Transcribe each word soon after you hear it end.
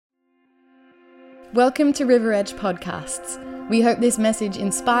Welcome to River Edge Podcasts. We hope this message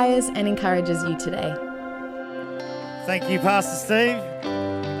inspires and encourages you today. Thank you, Pastor Steve.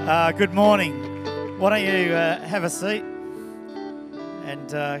 Good morning. Why don't you have a seat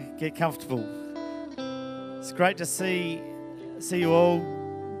and get comfortable. It's great to see you all.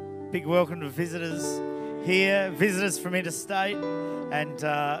 Big welcome to visitors here, visitors from interstate, and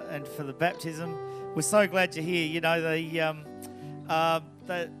for the baptism. We're so glad you're here. You know,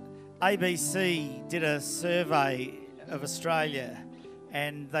 the ABC did a survey of Australia,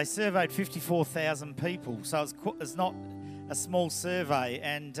 and they surveyed 54,000 people, so it's not a small survey.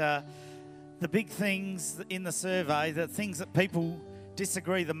 And the big things in the survey, the things that people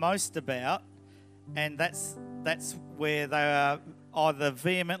disagree the most about, and that's where they are either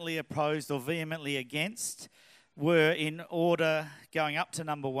vehemently opposed or vehemently against, were in order going up to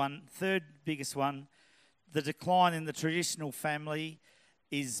number one. Third biggest one, the decline in the traditional family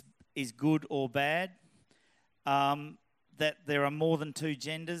is good or bad. That there are more than two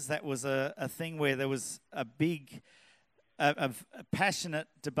genders. That was a thing where there was a big, a passionate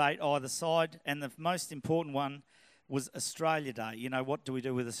debate either side. And the most important one was Australia Day. You know, what do we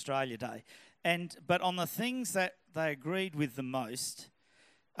do with Australia Day? But on the things that they agreed with the most,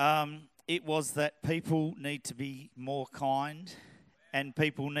 it was that people need to be more kind, and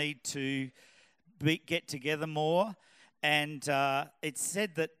people need to get together more. And it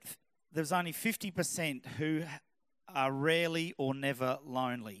said that there's only 50% who are rarely or never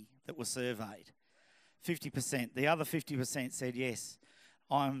lonely that were surveyed. 50%. The other 50% said, yes,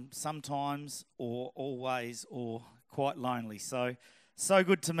 I'm sometimes or always or quite lonely. So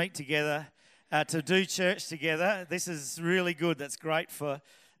good to meet together, to do church together. This is really good. That's great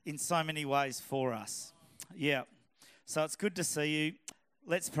in so many ways for us. Yeah. So it's good to see you.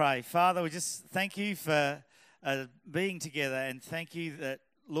 Let's pray. Father, we just thank you for being together, and thank you that,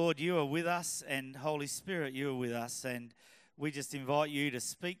 Lord, you are with us, and Holy Spirit, you are with us, and we just invite you to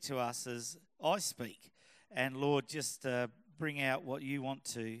speak to us as I speak. And Lord, just bring out what you want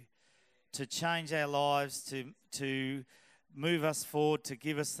to change our lives, to move us forward, to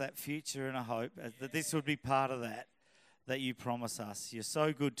give us that future and a hope, that this would be part of that you promise us. You're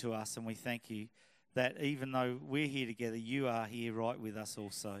so good to us, and we thank you that even though we're here together, you are here right with us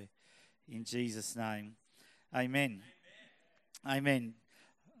also. In Jesus' name, amen. Amen.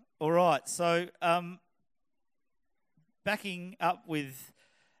 All right, so backing up with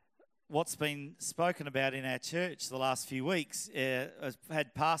what's been spoken about in our church the last few weeks, I've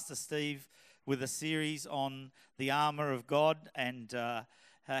had Pastor Steve with a series on the armour of God, and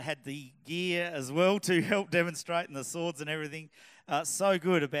had the gear as well to help demonstrate, and the swords and everything. So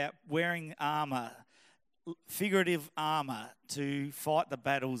good about wearing armour, figurative armour, to fight the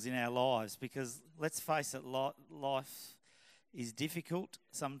battles in our lives, because let's face it, life is difficult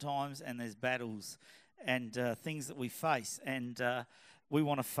sometimes, and there's battles and things that we face, and we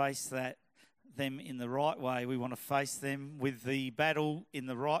want to face them in the right way. We want to face them with the battle in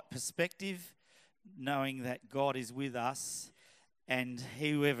the right perspective, knowing that God is with us, and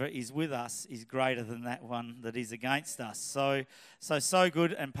whoever is with us is greater than that one that is against us. So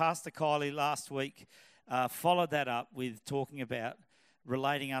good. And Pastor Kylie last week followed that up with talking about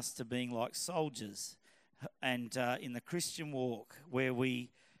relating us to being like soldiers, and in the Christian walk, where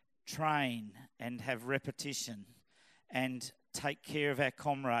we train and have repetition and take care of our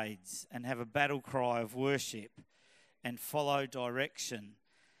comrades and have a battle cry of worship and follow direction,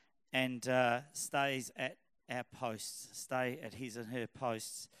 and stays at our posts, stay at his and her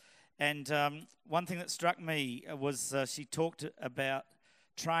posts. And one thing that struck me was she talked about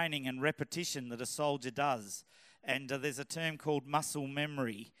training and repetition that a soldier does. And there's a term called muscle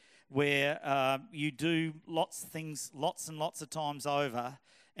memory, where you do lots and lots of times over,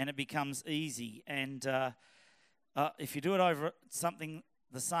 and it becomes easy. And if you do it over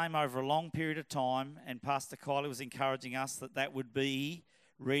the same over a long period of time, and Pastor Kylie was encouraging us that would be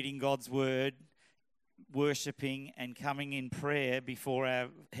reading God's Word, worshipping, and coming in prayer before our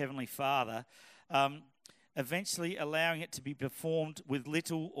Heavenly Father, eventually allowing it to be performed with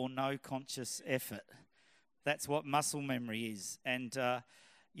little or no conscious effort. That's what muscle memory is. And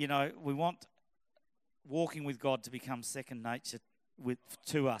you know, we want walking with God to become second nature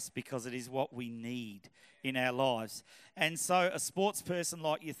to us, because it is what we need in our lives. And so a sports person,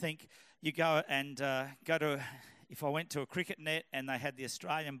 like, you think you go to, if I went to a cricket net and they had the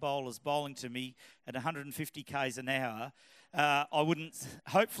Australian bowlers bowling to me at 150 k's an hour,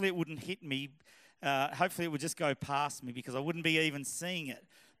 hopefully it wouldn't hit me, hopefully it would just go past me, because I wouldn't be even seeing it.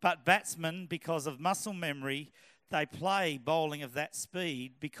 But batsmen, because of muscle memory, they play bowling of that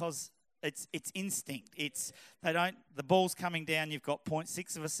speed because it's instinct. The ball's coming down. You've got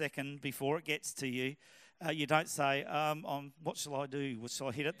 0.6 of a second before it gets to you. You don't say, what shall I do? Shall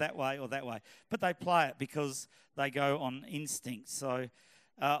I hit it that way or that way? But they play it because they go on instinct. So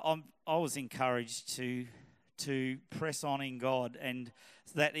I was encouraged to press on in God, and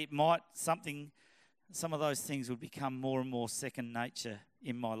that it might some of those things would become more and more second nature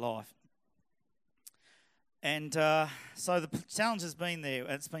in my life. And so the challenge has been there,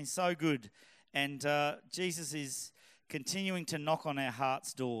 and it's been so good. And Jesus is continuing to knock on our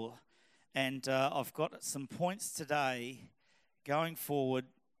heart's door. And I've got some points today going forward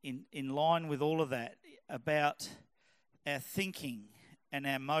in line with all of that about our thinking and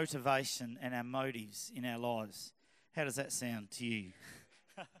our motivation and our motives in our lives. How does that sound to you?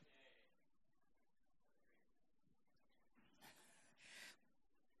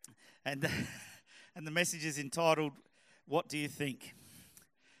 And the message is entitled, "What Do You Think?"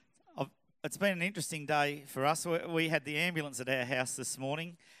 It's been an interesting day for us. We had the ambulance at our house this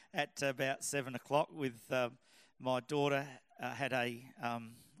morning at about 7 o'clock with my daughter had a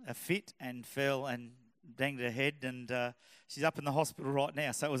fit and fell and banged her head, and she's up in the hospital right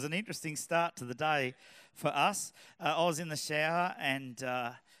now. So it was an interesting start to the day for us. I was in the shower and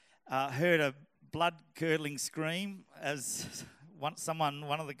heard a blood-curdling scream as one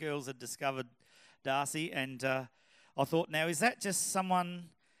of the girls had discovered Darcy, and I thought, now is that just someone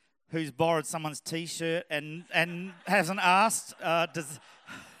who's borrowed someone's T-shirt and hasn't asked?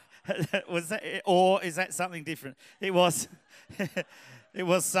 Was that, or is that something different? It was, it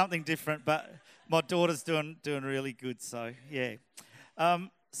was something different. But my daughter's doing really good. So yeah.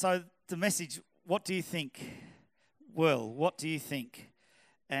 So the message: what do you think? Well, what do you think?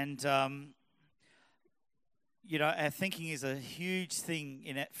 And our thinking is a huge thing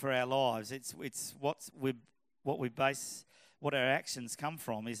in it for our lives. It's what our actions come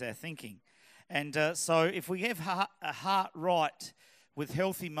from is our thinking. And so if we have a heart right with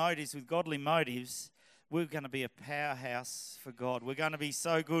healthy motives, with godly motives, we're going to be a powerhouse for God. We're going to be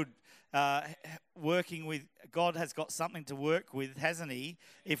so good working with God. Has got something to work with, hasn't He?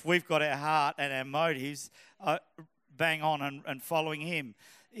 If we've got our heart and our motives bang on and following Him.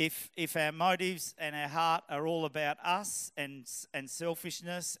 If our motives and our heart are all about us and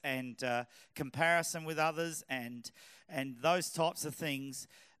selfishness and comparison with others and those types of things,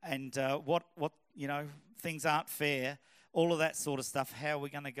 and what things aren't fair, all of that sort of stuff, how are we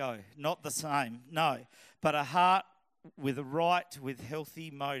going to go? Not the same, no. But a heart with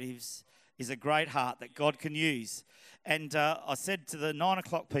healthy motives is a great heart that God can use. And I said to the 9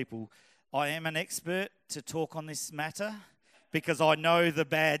 o'clock people, I am an expert to talk on this matter because I know the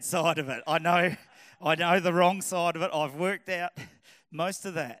bad side of it. I know the wrong side of it. I've worked out most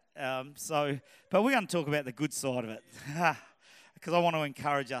of that. But we're going to talk about the good side of it because I want to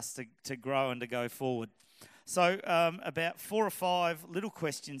encourage us to grow and to go forward. So about 4 or 5 little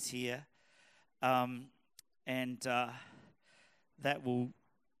questions here, and that will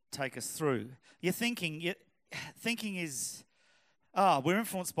take us through. Your thinking is, we're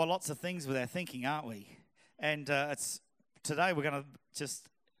influenced by lots of things with our thinking, aren't we? And today we're going to just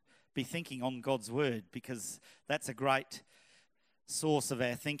be thinking on God's Word because that's a great source of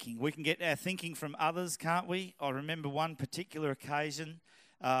our thinking. We can get our thinking from others, can't we? I remember one particular occasion,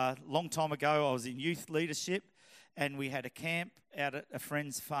 long time ago, I was in youth leadership and we had a camp out at a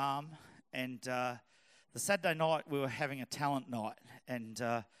friend's farm, and the Saturday night we were having a talent night, and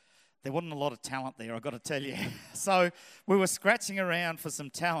there wasn't a lot of talent there, I've got to tell you. So we were scratching around for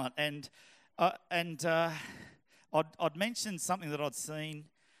some talent, and I'd mentioned something that I'd seen.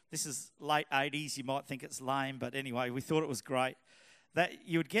 This is late 80s, you might think it's lame, but anyway, we thought it was great. That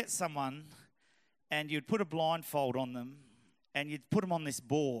you would get someone and you'd put a blindfold on them and you'd put them on this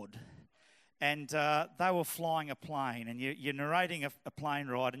board, and they were flying a plane, and you're narrating a plane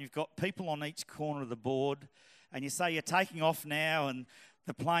ride, and you've got people on each corner of the board, and you say you're taking off now, and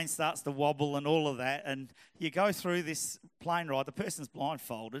the plane starts to wobble and all of that, and you go through this plane ride. The person's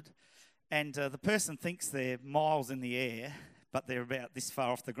blindfolded, and the person thinks they're miles in the air, but they're about this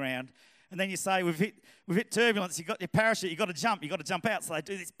far off the ground. And then you say, we've hit turbulence, you've got your parachute, you've got to jump out. So they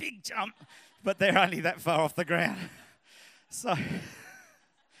do this big jump, but they're only that far off the ground. So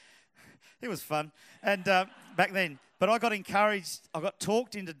it was fun. And back then, but I got encouraged, I got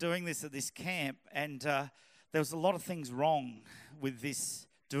talked into doing this at this camp, and there was a lot of things wrong with this,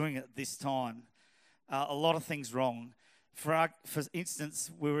 doing it this time. A lot of things wrong. For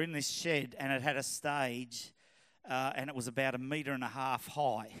instance, we were in this shed and it had a stage, and it was about 1.5 meters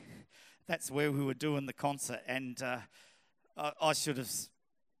high. That's where we were doing the concert, and I should have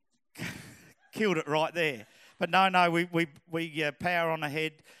killed it right there. But no, we power on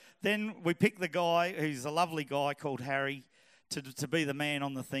ahead. then we pick the guy who's a lovely guy called Harry to be the man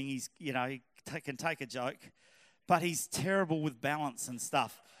on the thing. He's, he can take a joke, but he's terrible with balance and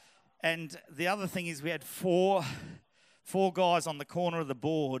stuff. And the other thing is we had four guys on the corner of the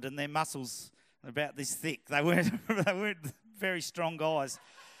board, and their muscles were about this thick. They weren't very strong guys.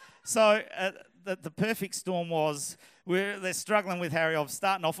 So the perfect storm was they're struggling with Harry. I'm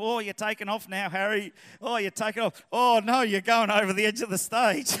starting off. Oh, you're taking off now, Harry. Oh, you're taking off. Oh no, you're going over the edge of the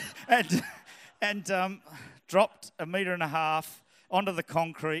stage, and dropped 1.5 meters onto the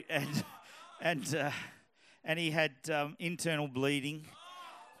concrete, and he had internal bleeding,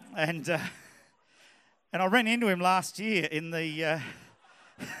 and I ran into him last year in the.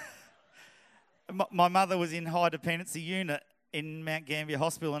 My mother was in high dependency unit in Mount Gambier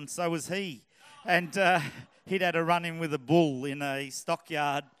Hospital, and so was he. And he'd had a run-in with a bull in a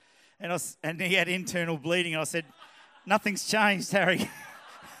stockyard, and he had internal bleeding. And I said, "Nothing's changed, Harry."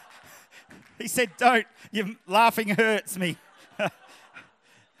 He said, "Don't. Your laughing hurts me."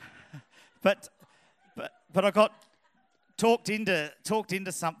 But I got talked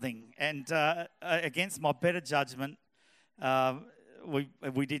into something, and against my better judgment,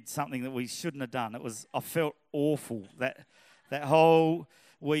 we did something that we shouldn't have done. I felt awful that whole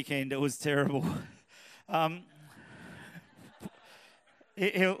weekend. It was terrible.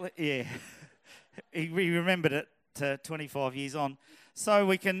 He remembered it 25 years on. So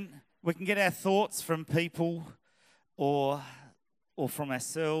we can get our thoughts from people, or from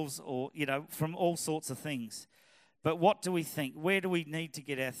ourselves, or from all sorts of things. But what do we think? Where do we need to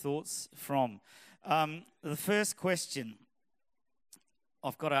get our thoughts from? The first question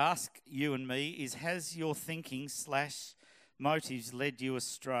I've got to ask you and me is, has your thinking / motives led you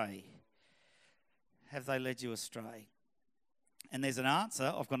astray? Have they led you astray? And there's an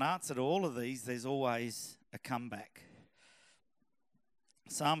answer. I've got an answer to all of these. There's always a comeback.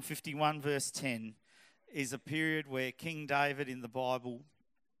 Psalm 51 verse 10 is a period where King David in the Bible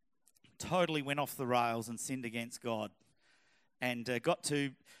totally went off the rails and sinned against God, and got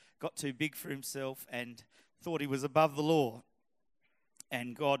too big for himself and thought he was above the law,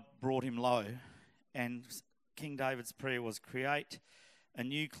 and God brought him low. And King David's prayer was, "Create a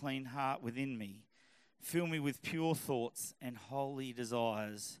new clean heart within me. Fill me with pure thoughts and holy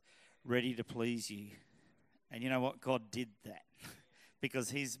desires, ready to please you." And you know what? God did that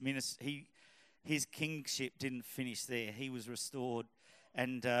because his kingship didn't finish there. He was restored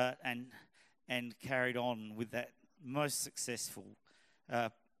and carried on with that most successful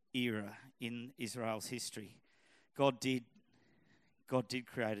era in Israel's history. God did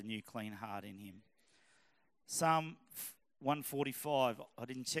create a new clean heart in him. Psalm 145, I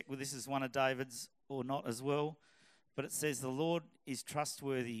didn't check whether this is one of David's or not as well, but it says, "The Lord is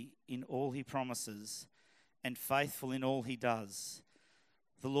trustworthy in all he promises and faithful in all he does.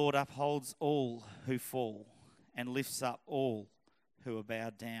 The Lord upholds all who fall and lifts up all who are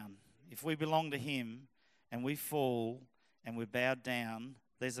bowed down." If we belong to him and we fall and we're bowed down,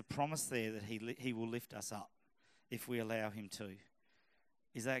 there's a promise there that he will lift us up if we allow him to.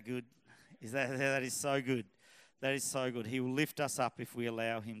 Is that good? That is so good. That is so good. He will lift us up if we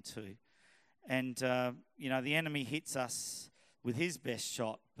allow him to. And, the enemy hits us with his best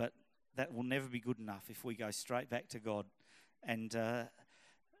shot, but that will never be good enough if we go straight back to God and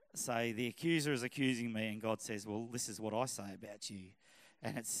say, "The accuser is accusing me," and God says, "Well, this is what I say about you."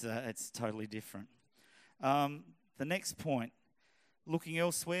 And it's totally different. The next point, looking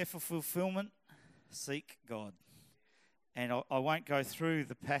elsewhere for fulfillment, seek God. And I won't go through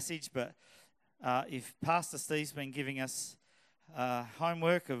the passage, but if Pastor Steve's been giving us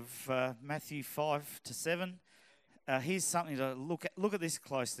homework of Matthew 5 to 7, here's something to look at this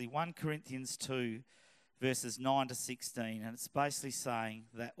closely. 1 Corinthians 2, verses 9 to 16, and it's basically saying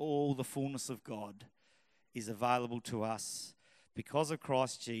that all the fullness of God is available to us because of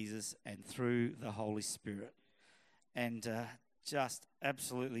Christ Jesus and through the Holy Spirit. And just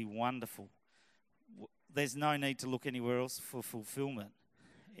absolutely wonderful. There's no need to look anywhere else for fulfillment.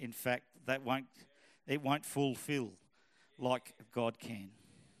 In fact, it won't fulfill like God can.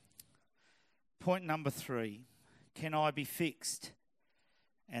 Point number 3, can I be fixed?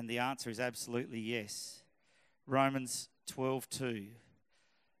 And the answer is absolutely yes. Romans 12:2.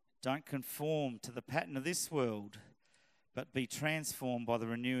 Don't conform to the pattern of this world, but be transformed by the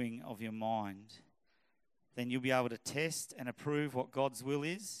renewing of your mind. Then you'll be able to test and approve what God's will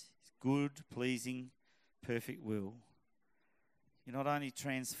is, his good, pleasing, perfect will. You're not only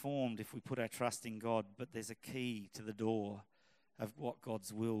transformed if we put our trust in God, but there's a key to the door of what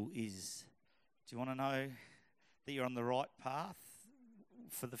God's will is. Do you want to know that you're on the right path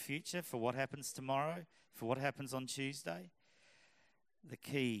for the future, for what happens tomorrow, for what happens on Tuesday? the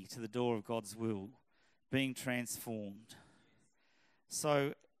key to the door of God's will, being transformed.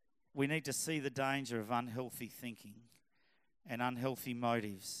 So we need to see the danger of unhealthy thinking and unhealthy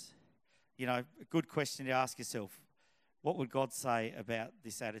motives. You know, a good question to ask yourself, what would God say about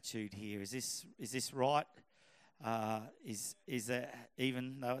this attitude here? Is this right? Is there,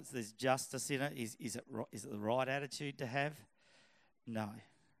 even though there's justice in it, is it the right attitude to have? No.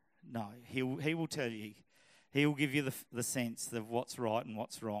 He will tell you. He will give you the sense of what's right and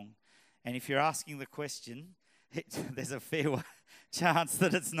what's wrong. And if you're asking the question, there's a fair chance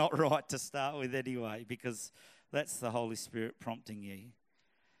that it's not right to start with anyway, because that's the Holy Spirit prompting you.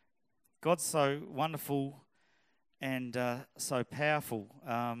 God's so wonderful and so powerful.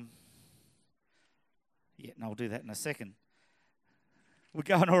 I'll do that in a second. We're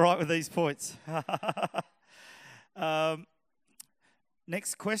going all right with these points.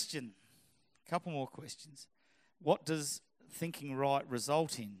 Next question. A couple more questions. What does thinking right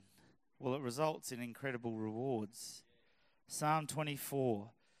result in? Well, it results in incredible rewards. Psalm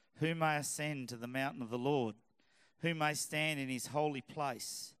 24. Who may ascend to the mountain of the Lord? Who may stand in his holy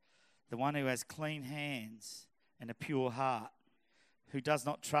place? The one who has clean hands and a pure heart, who does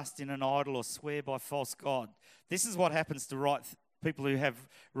not trust in an idol or swear by false god. This is what happens to people who have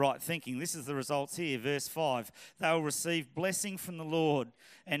right thinking. This is the results here, verse 5. They will receive blessing from the Lord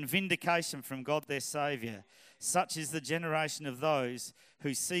and vindication from God their Saviour. Such is the generation of those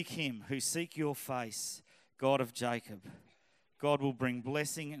who seek him, who seek your face, God of Jacob. God will bring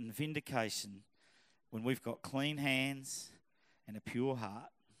blessing and vindication when we've got clean hands and a pure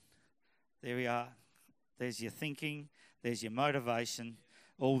heart. There we are. There's your thinking, there's your motivation,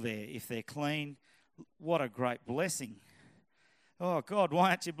 all there. If they're clean, what a great blessing. Oh, God, why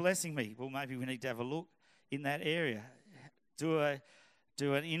aren't you blessing me? Well, maybe we need to have a look in that area. Do an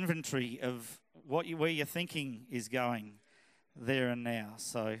inventory of where your thinking is going there and now.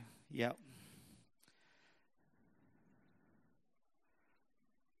 So, yep.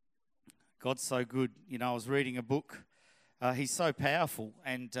 God's so good. You know, I was reading a book. He's so powerful.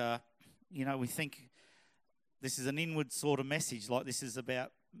 And, we think this is an inward sort of message, like this is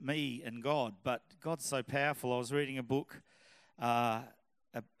about me and God. But God's so powerful. I was reading a book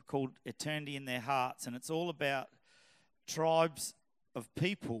called Eternity in Their Hearts, and it's all about tribes of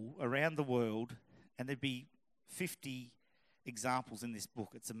people around the world, and there'd be 50 examples in this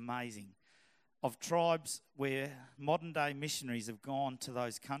book. It's amazing. Of tribes where modern-day missionaries have gone to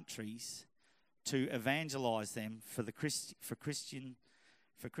those countries to evangelise them for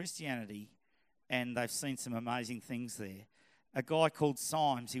Christianity, and they've seen some amazing things there. A guy called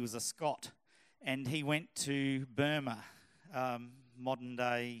Symes, he was a Scot, and he went to Burma,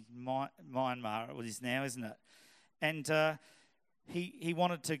 modern-day Myanmar, it is now, isn't it? And he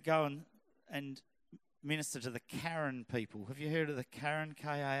wanted to go and minister to the Karen people. Have you heard of the Karen,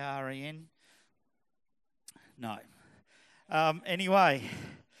 Karen? No. Anyway,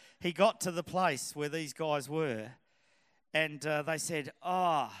 he got to the place where these guys were, and they said,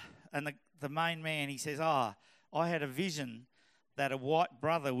 and the main man, he says, I had a vision that a white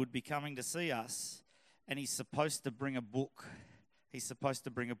brother would be coming to see us, and he's supposed to bring a book. He's supposed to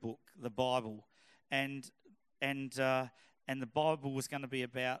bring a book, the Bible, and the Bible was going to be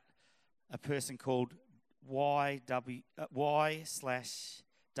about a person called Y/WA,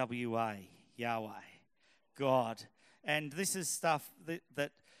 Yahweh, God. And this is stuff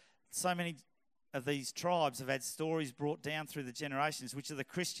that so many of these tribes have had stories brought down through the generations, which are the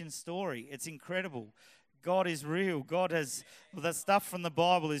Christian story. It's incredible. God is real. The stuff from the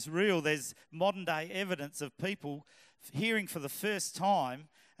Bible is real. There's modern day evidence of people hearing for the first time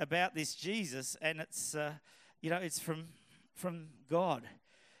about this Jesus, and it's it's from God.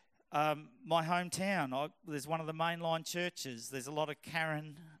 My hometown, there's one of the mainline churches. There's a lot of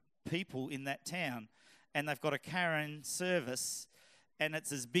Karen people in that town, and they've got a Karen service, and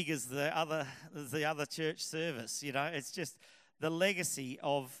it's as big as the other church service. You know, it's just the legacy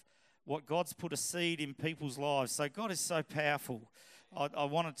of what God's put a seed in people's lives. So God is so powerful. I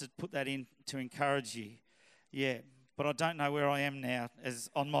wanted to put that in to encourage you. Yeah, but I don't know where I am now as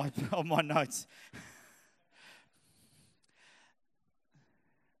on my notes.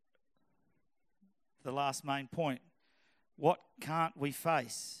 The last main point. What can't we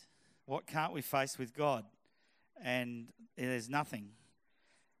face? What can't we face with God? And there's nothing.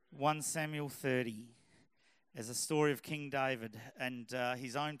 1 Samuel 30 is a story of King David, and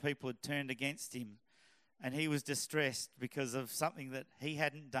his own people had turned against him, and he was distressed because of something that he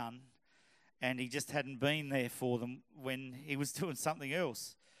hadn't done, and he just hadn't been there for them when he was doing something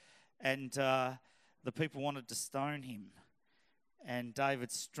else. And the people wanted to stone him, and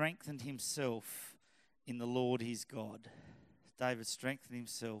David strengthened himself in the Lord his God. David strengthened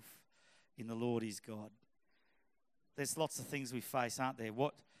himself in the Lord his God. There's lots of things we face, aren't there?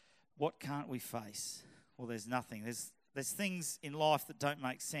 What can't we face? Well, there's nothing. There's things in life that don't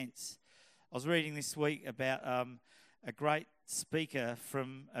make sense. I was reading this week about a great speaker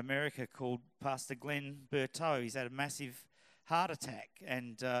from America called Pastor Glenn Berteau. He's had a massive heart attack,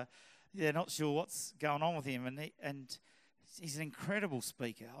 and they're not sure what's going on with him. And he's an incredible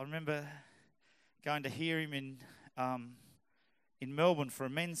speaker. I remember going to hear him in Melbourne for a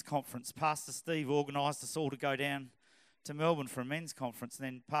men's conference. Pastor Steve organised us all to go down to Melbourne for a men's conference, and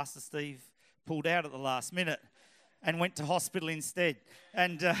then Pastor Steve pulled out at the last minute and went to hospital instead.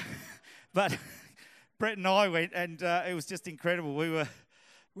 And but Brett and I went, and it was just incredible. We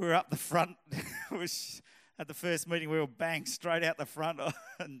were up the front. At the first meeting, we were bang straight out the front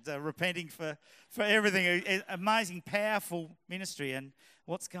and repenting for everything. Amazing, powerful ministry. And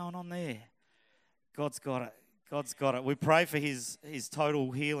what's going on there? God's got it. God's got it. We pray for his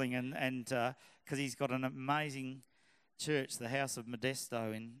total healing, and because he's got an amazing church, the House of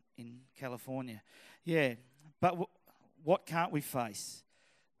Modesto in California. Yeah, but what can't we face?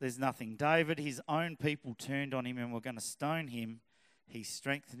 There's nothing. David, his own people turned on him and were going to stone him. He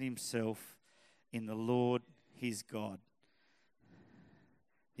strengthened himself in the Lord his God.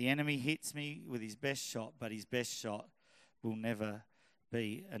 The enemy hits me with his best shot, but his best shot will never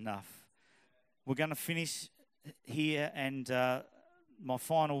be enough. We're going to finish here, and my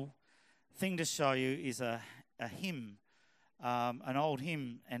final thing to show you is a hymn, an old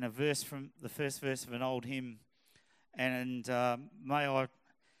hymn, and a verse from the first verse of an old hymn. And may I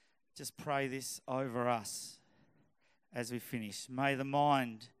just pray this over us as we finish. May the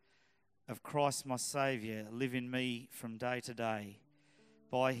mind of Christ my Saviour live in me from day to day,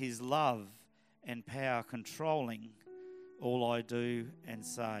 by his love and power controlling all I do and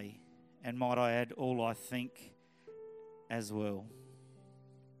say, and might I add all I think as well.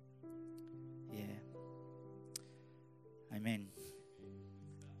 Yeah. Amen.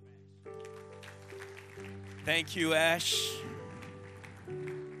 Thank you, Ash.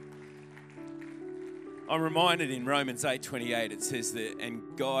 I'm reminded in Romans 8:28, it says that, and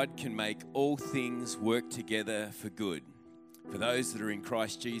God can make all things work together for good, for those that are in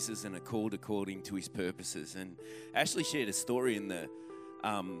Christ Jesus and are called according to his purposes. And Ashley shared a story in the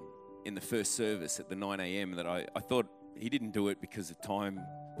first service at the 9 a.m. that I thought he didn't do it because of time,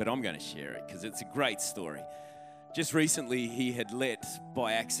 but I'm going to share it because it's a great story. Just recently, he had let,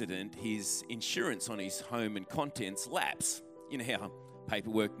 by accident, his insurance on his home and contents lapse. You know how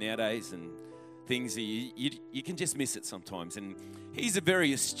paperwork nowadays and things, you can just miss it sometimes. And he's a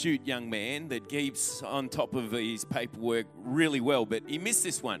very astute young man that keeps on top of his paperwork really well, but he missed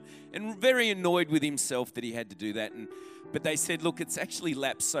this one and very annoyed with himself that he had to do that. But they said, look, it's actually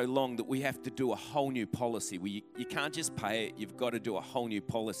lapsed so long that we have to do a whole new policy. You can't just pay it, you've got to do a whole new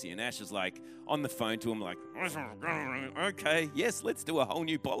policy. And Ash is like on the phone to him like, okay, yes, let's do a whole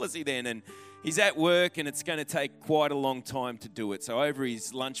new policy then. And he's at work and it's going to take quite a long time to do it. So over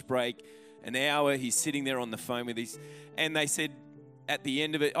his lunch break, an hour, he's sitting there on the phone with his, and they said at the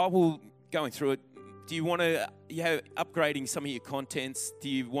end of it, oh, well, going through it, do you want to, upgrading some of your contents? Do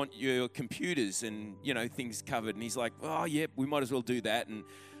you want your computers and, things covered? And he's like, oh, yeah, we might as well do that. And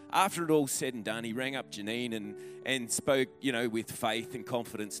after it all said and done, he rang up Janine and spoke, with faith and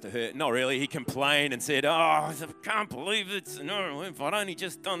confidence to her. Not really. He complained and said, oh, I can't believe it. No, if I'd only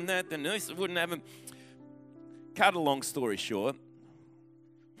just done that, then this wouldn't happen. Cut a long story short.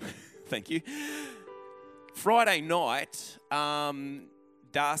 Thank you. Friday night,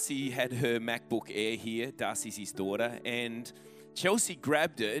 Darcy had her MacBook Air here. Darcy's his daughter. And Chelsea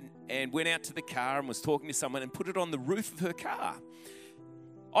grabbed it and went out to the car and was talking to someone and put it on the roof of her car.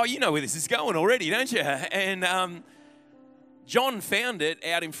 Oh, you know where this is going already, don't you? And John found it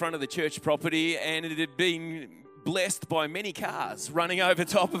out in front of the church property, and it had been blessed by many cars running over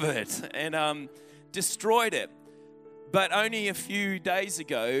top of it and destroyed it. But only a few days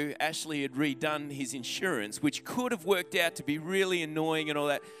ago, Ashley had redone his insurance, which could have worked out to be really annoying and all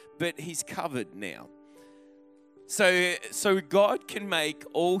that, but he's covered now. So God can make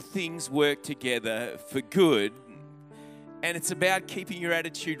all things work together for good, and it's about keeping your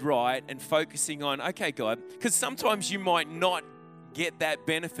attitude right and focusing on, okay, God, because sometimes you might not get that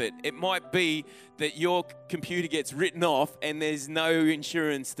benefit. It might be that your computer gets written off and there's no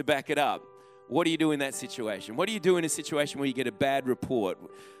insurance to back it up. What do you do in that situation? What do you do in a situation where you get a bad report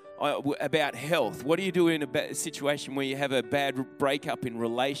about health? What do you do in a situation where you have a bad breakup in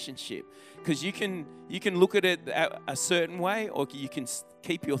relationship? Because you can look at it a certain way, or you can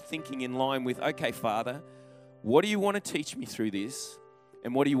keep your thinking in line with, okay, Father, what do you want to teach me through this?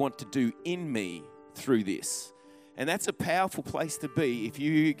 And what do you want to do in me through this? And that's a powerful place to be if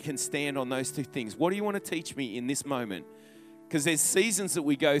you can stand on those two things. What do you want to teach me in this moment? Because there's seasons that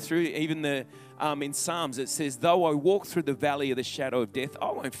we go through. Even in Psalms it says, though I walk through the valley of the shadow of death,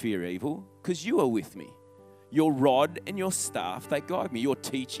 I won't fear evil because you are with me. Your rod and your staff, they guide me. Your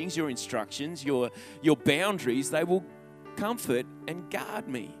teachings, your instructions, your boundaries, they will comfort and guard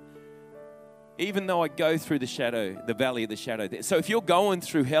me. Even though I go through the valley of the shadow of death. So if you're going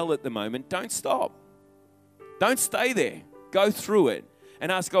through hell at the moment, don't stop. Don't stay there. Go through it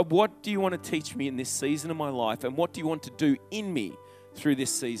and ask God, what do you want to teach me in this season of my life? And what do you want to do in me through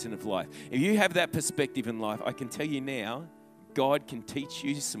this season of life? If you have that perspective in life, I can tell you now, God can teach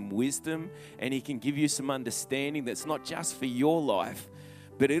you some wisdom and He can give you some understanding that's not just for your life,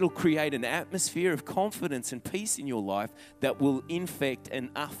 but it'll create an atmosphere of confidence and peace in your life that will infect and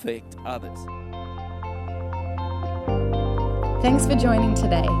affect others. Thanks for joining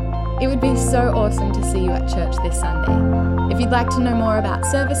today. It would be so awesome to see you at church this Sunday. If you'd like to know more about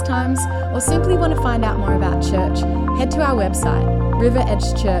service times or simply want to find out more about church, head to our website,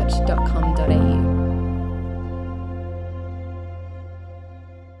 riveredgechurch.com.au.